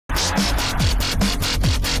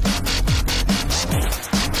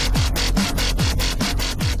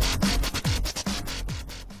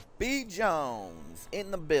BJones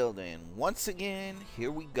in the building. Once again,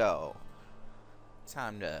 here we go.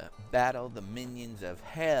 Time to battle the minions of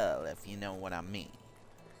hell, if you know what I mean.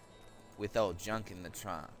 With old Junk in the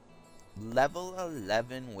trunk. Level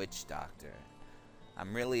 11 Witch Doctor.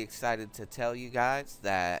 I'm really excited to tell you guys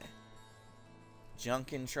that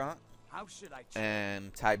Junk in Trunk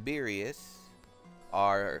and Tiberius,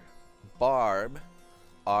 our Barb,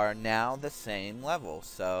 are now the same level.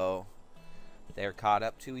 So they're caught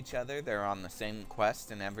up to each other. They're on the same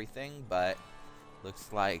quest and everything, but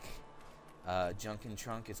looks like Junk in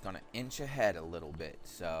Trunk is going to inch ahead a little bit.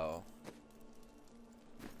 So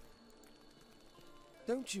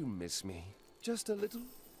don't you miss me? Just a little?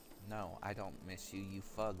 No, I don't miss you, you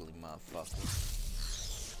fugly motherfucker.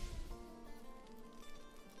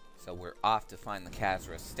 So we're off to find the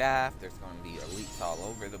Khazra staff. There's going to be elites all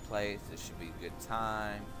over the place. This should be a good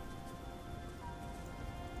time.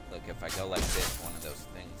 Look, if I go like this, one of those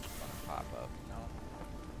things is going to pop up,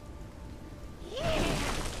 you know?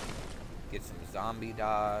 Get some zombie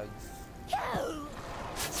dogs.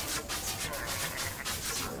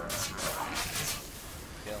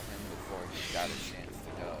 Kill him before he's got a chance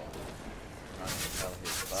to go. Run and tell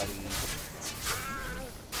his buddies.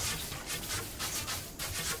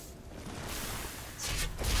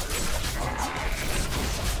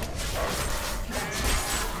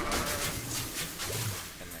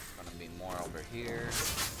 And there's going to be more over here.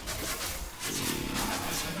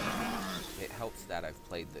 It helps that I've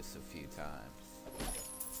played this a few times.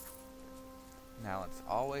 Now it's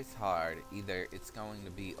always hard. Either it's going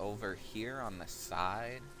to be over here on the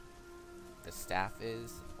side, the staff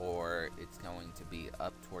is, or it's going to be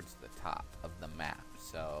up towards the top of the map.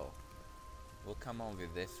 So we'll come over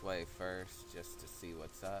this way first just to see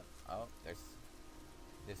what's up. Oh, this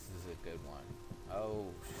is a good one. Oh,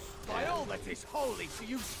 by all that is holy, do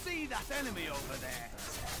you see that enemy over there?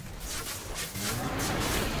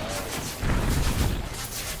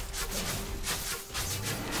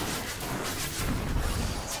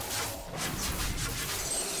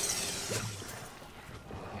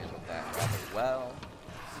 Handled that rather well.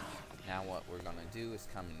 Now what we're gonna do is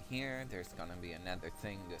come in here. There's gonna be another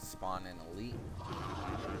thing to spawn an elite.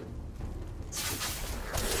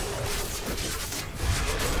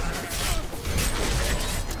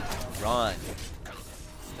 Run.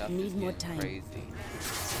 Stuff is getting crazy.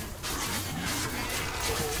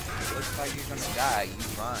 Looks like you're gonna die. You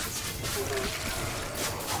run.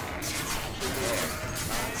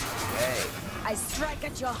 Hey. I strike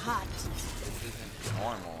at your heart. This isn't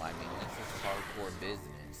normal. I mean, this is hardcore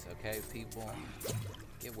business. Okay, people?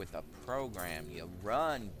 Get with the program. You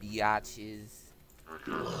run, biatches.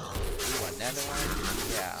 Ooh, another one?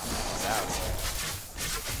 Yeah, that one.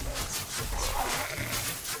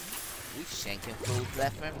 We shanking fools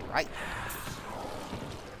left and right.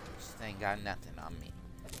 Just ain't got nothing on me.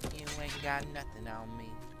 You ain't got nothing on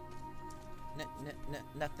me.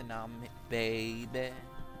 Nothing on me, baby.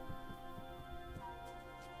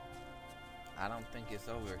 I don't think it's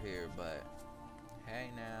over here, but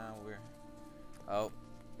hey, now we're. Oh,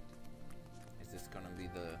 is this gonna be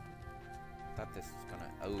the? I thought this was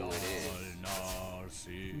gonna. Oh, it is.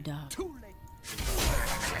 Too late. I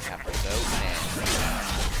have a goatmen.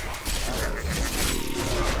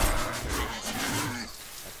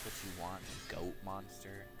 That's what you want, a goat monster?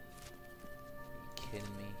 Are you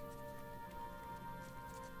kidding me?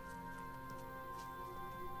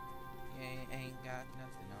 You ain't got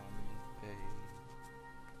nothing on me, babe.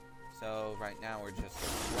 So right now we're just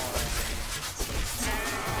exploring.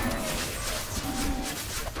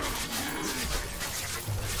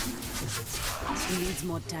 He needs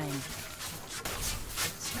more time.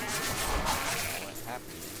 What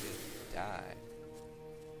happened? He just died.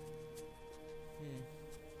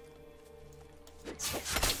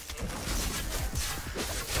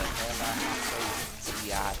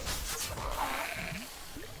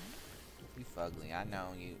 You fugly, I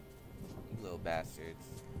know you little bastards.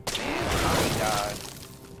 Man, oh my god.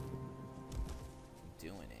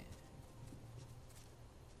 You're doing it.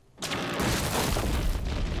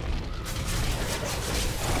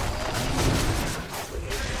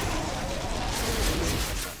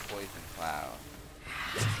 Poison cloud.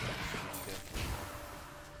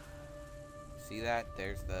 See that?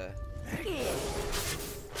 There's the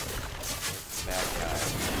bad guy.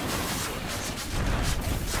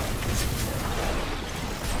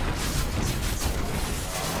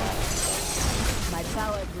 My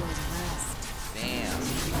power grows worst. Damn.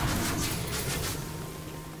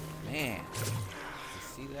 Man. You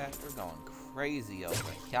see that? We're going crazy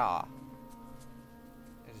over here.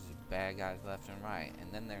 There's just bad guys left and right.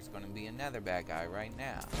 And then there's going to be another bad guy right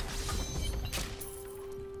now.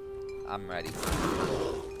 I'm ready.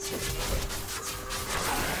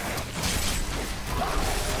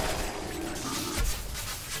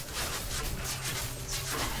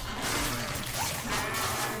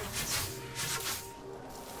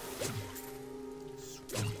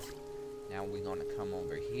 Now we're gonna come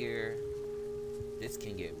over here. This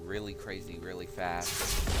can get really crazy really fast.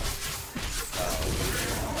 So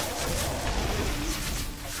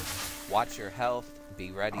watch your health.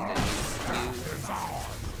 Be ready to use Q.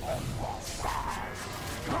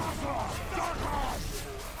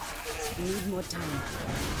 Need more time.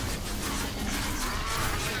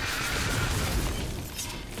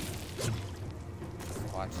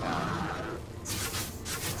 Watch out.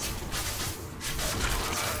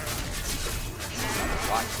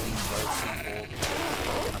 Watch these boat people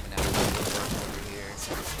coming out of the woodwork over here.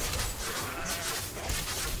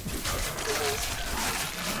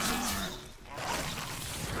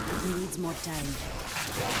 Needs more time.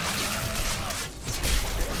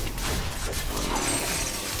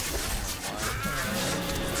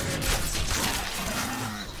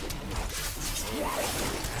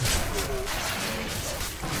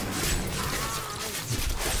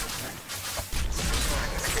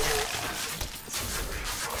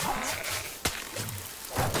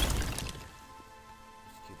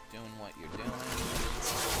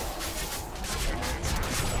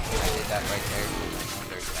 That right there,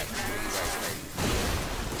 there's that tree right there.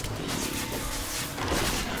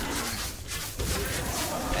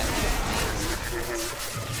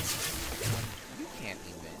 You can't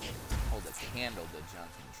even hold a candle to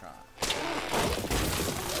Junkentron.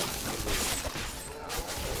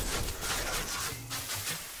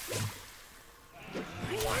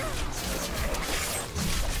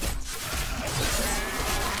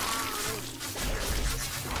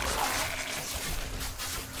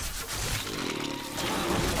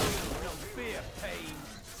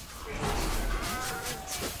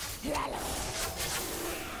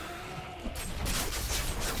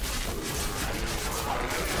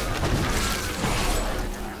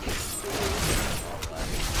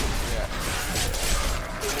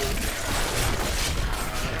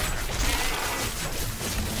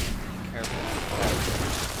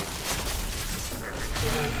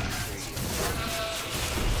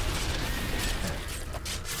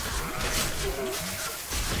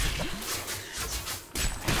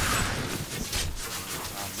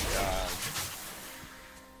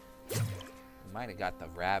 Might have got the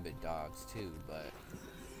rabid dogs too, but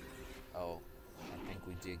oh, I think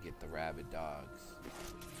we did get the rabid dogs.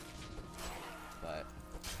 But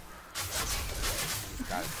just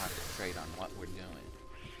gotta concentrate on what we're doing.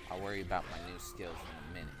 I'll worry about my new skills in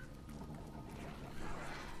a minute.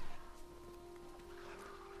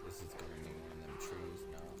 This is gonna be one of them trees,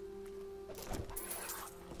 no.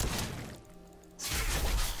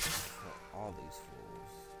 All these fools.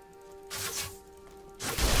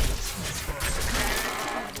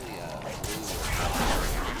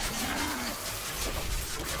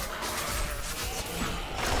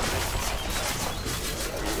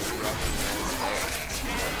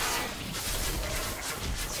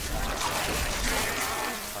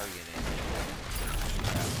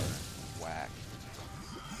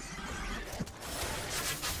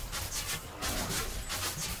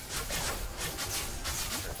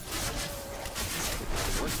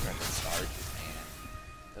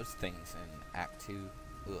 Those things in Act 2,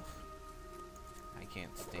 ugh, I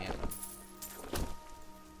can't stand them.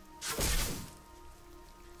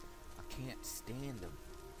 I can't stand them.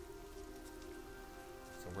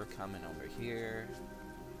 So we're coming over here.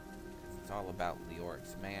 It's all about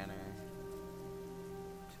Leroric's Manor,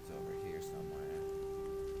 which is over here somewhere.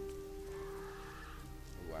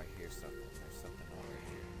 Ooh, I hear something. There's something over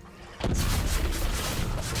here.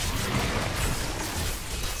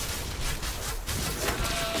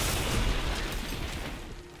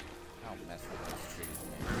 Don't mess with those trees,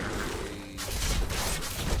 man.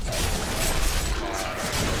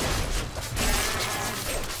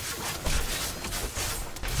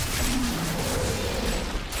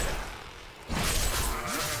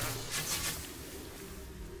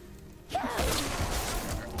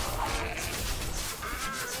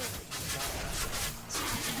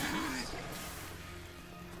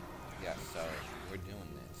 Yeah, so we're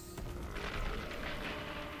doing this.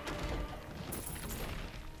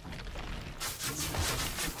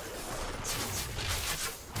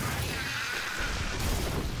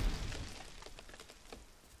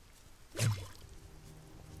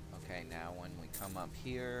 Okay, now when we come up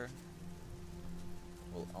here,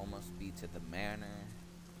 we'll almost be to the manor.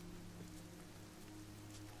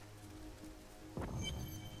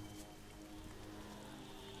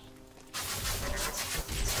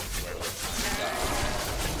 Where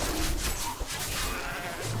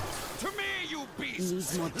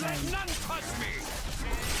needs more time. Let none touch me!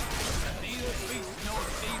 Neither feast nor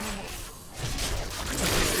demon.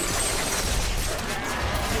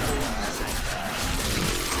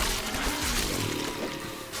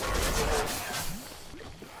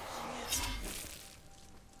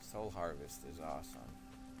 Soul Harvest is awesome.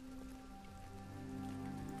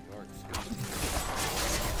 York's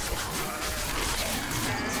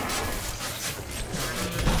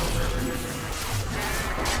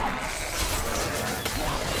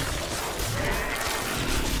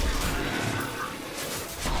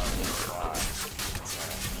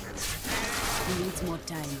He needs more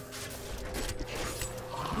time. His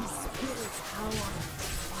spirit's power.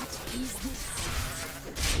 What is this?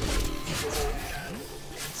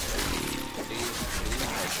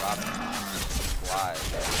 They're dropping flies.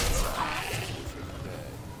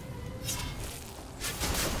 Good.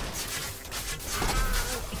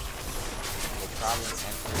 We'll probably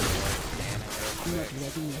enter the Manor real Not quick.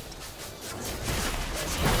 ready yet.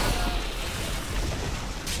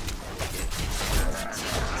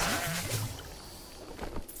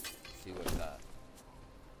 See what's up.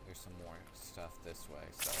 There's some more stuff this way,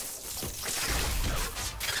 so.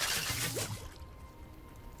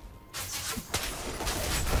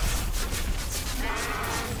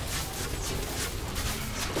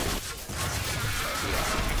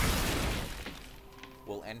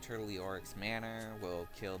 We'll enter Leroric's Manor, we'll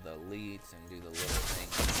kill the elites and do the little thing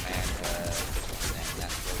with Manta, and then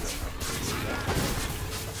that's where we'll come to.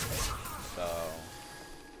 So.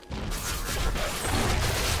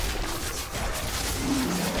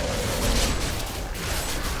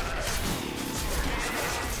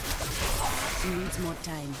 He needs more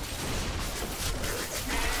time. He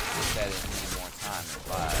said it needs more time,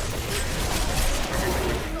 but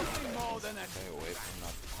Nothing more than a stay away from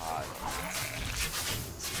those pods.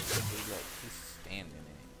 Dude, look, he's standing in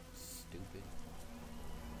it. Stupid.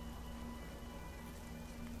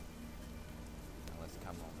 Now let's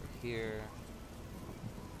come over here.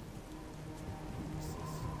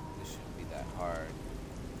 This shouldn't be that hard.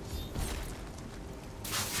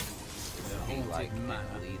 There should be like a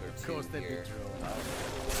lead or Of two course they'd be here. drawn.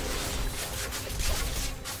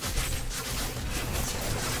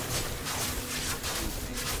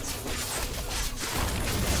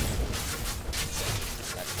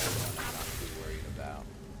 That's one I'm not too worried about.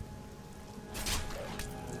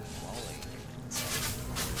 Holy.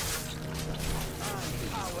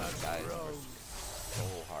 These guys are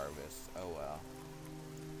soul harvest. Oh well.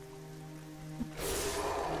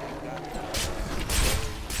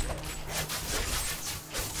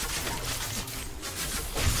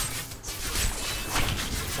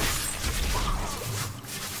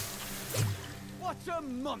 What a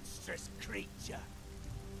monstrous creature!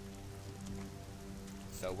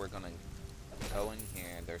 So we're gonna go in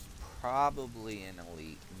here. There's probably an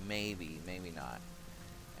elite, maybe not.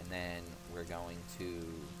 And then we're going to.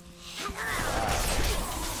 There are a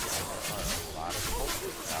lot of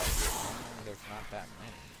cultists out here. Normally there's not that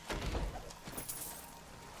many.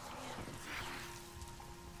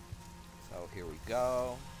 So here we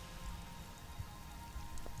go.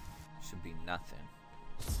 Should be nothing.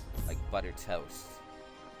 Like butter toast.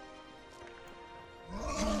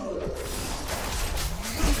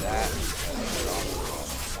 That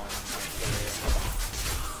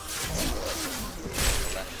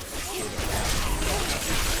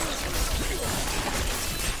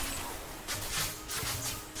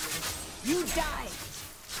You die!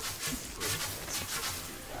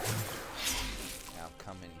 now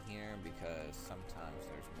come in here because sometimes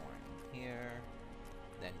there's more in here.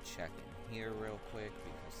 Then check in here real quick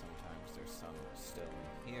because sometimes there's some still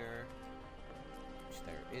in here, which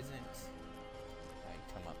there isn't. I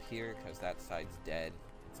come up here because that side's dead.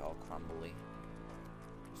 It's all crumbly.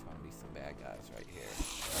 There's gonna be some bad guys right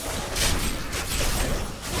here.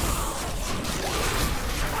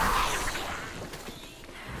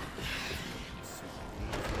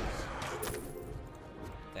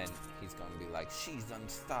 Then he's gonna be like, she's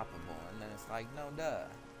unstoppable, and then it's like, no duh.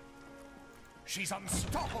 She's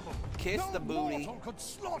unstoppable! Kiss no the booty. mortal could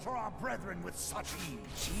slaughter our brethren with such ease.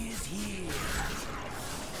 She is here.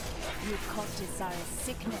 You cultists are a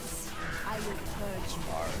sickness. I will purge you.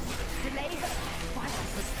 Delay her, while I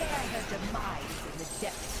prepare her demise in the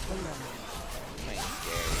depths below. Ain't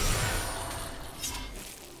scary.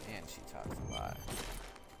 And she talks a lot.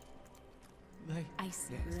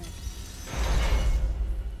 Icy breath.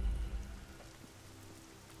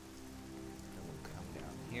 And we'll come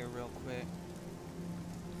down here real quick.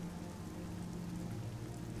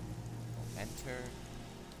 We'll enter.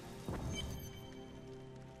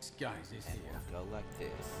 Disguise is And here. we'll go like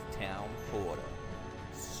this. Town Porter.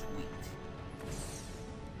 Sweet.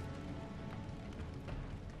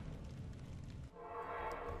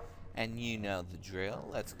 And you know the drill.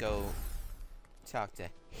 Let's go talk to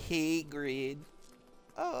Hagrid.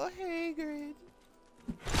 Oh, Hagrid.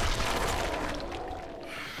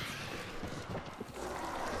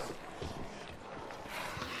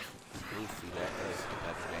 Ooh, see, that does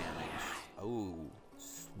better damage. Oh,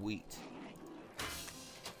 sweet.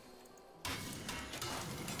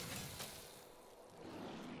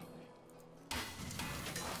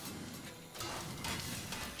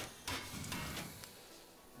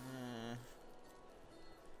 Uh,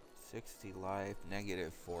 60 life,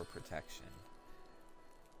 -4 protection.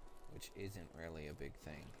 Which isn't really a big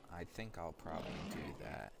thing. I think I'll probably do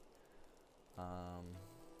that.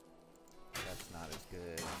 That's not as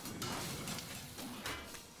good.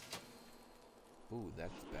 Ooh,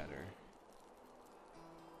 that's better.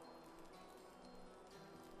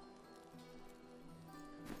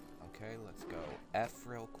 Okay, let's go F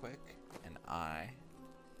real quick, and I.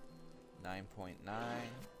 9.9.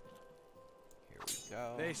 Here we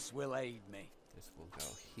go. This will aid me. This will go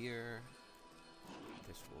here.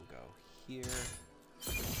 This will go here.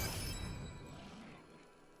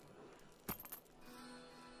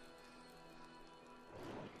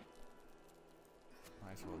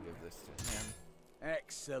 Might as well give this to him.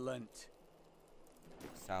 Excellent.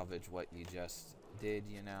 Salvage what you just did,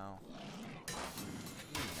 you know.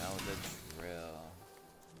 You know the drill.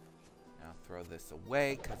 Now throw this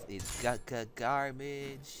away, because it's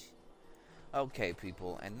garbage. Okay,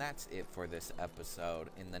 people, and that's it for this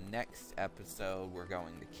episode. In the next episode, we're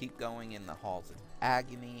going to keep going in the halls of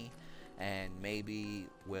agony, and maybe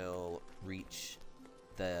we'll reach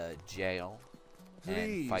the jail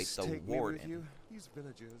and fight the warden. These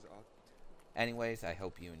villagers are... Anyways, I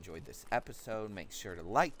hope you enjoyed this episode. Make sure to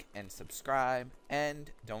like and subscribe,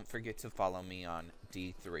 and don't forget to follow me on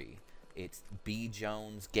D3. It's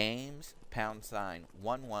Bjonesgames,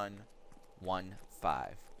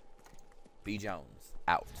 #1115. BJones,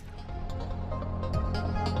 out.